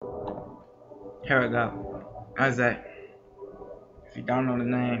Here we go. How's that? If you don't know the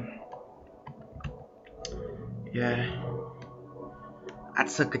name, yeah. I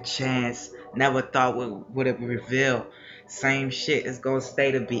took a chance. Never thought would it reveal. Same shit is gonna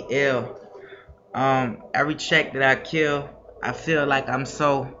stay to be ill. Every check that I kill, I feel like I'm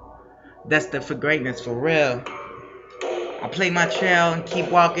so destined for greatness for real. I play my trail and keep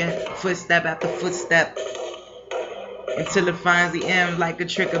walking, footstep after footstep, until it finds the end like a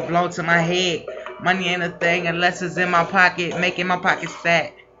trigger blown to my head. Money ain't a thing unless it's in my pocket, making my pockets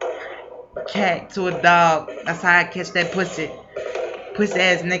fat. Cat to a dog, that's how I catch that pussy. Pussy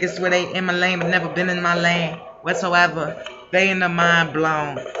ass niggas swear they in my lane but never been in my lane whatsoever. They in the mind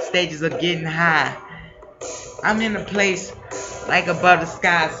blown, stages are getting high. I'm in a place like above the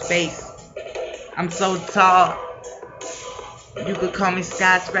sky space. I'm so tall, you could call me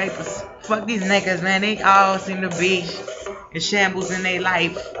skyscrapers. Fuck these niggas, man, they all seem to be in shambles in their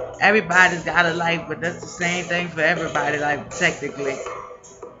life. Everybody's got a life, but that's the same thing for everybody, like technically.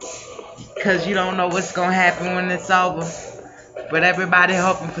 Cause you don't know what's gonna happen when it's over. But everybody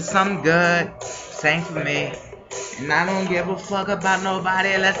hoping for something good. Same for me. And I don't give a fuck about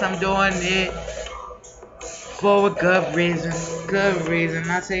nobody unless I'm doing it for a good reason. Good reason.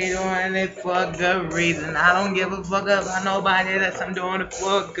 I say doing it for a good reason. I don't give a fuck about nobody unless I'm doing it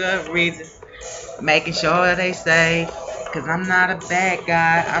for a good reason. Making sure they stay. Cause I'm not a bad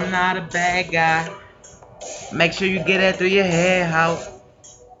guy. I'm not a bad guy. Make sure you get that through your head, how.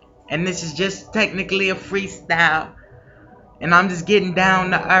 And this is just technically a freestyle. And I'm just getting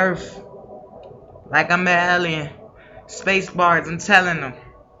down to earth. Like I'm an alien. Space bars, I'm telling them.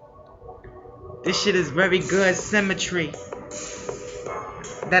 This shit is very good symmetry.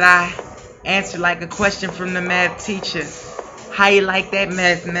 That I answer like a question from the math teacher. How you like that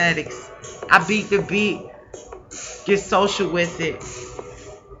mathematics? I beat the beat. Get social with it.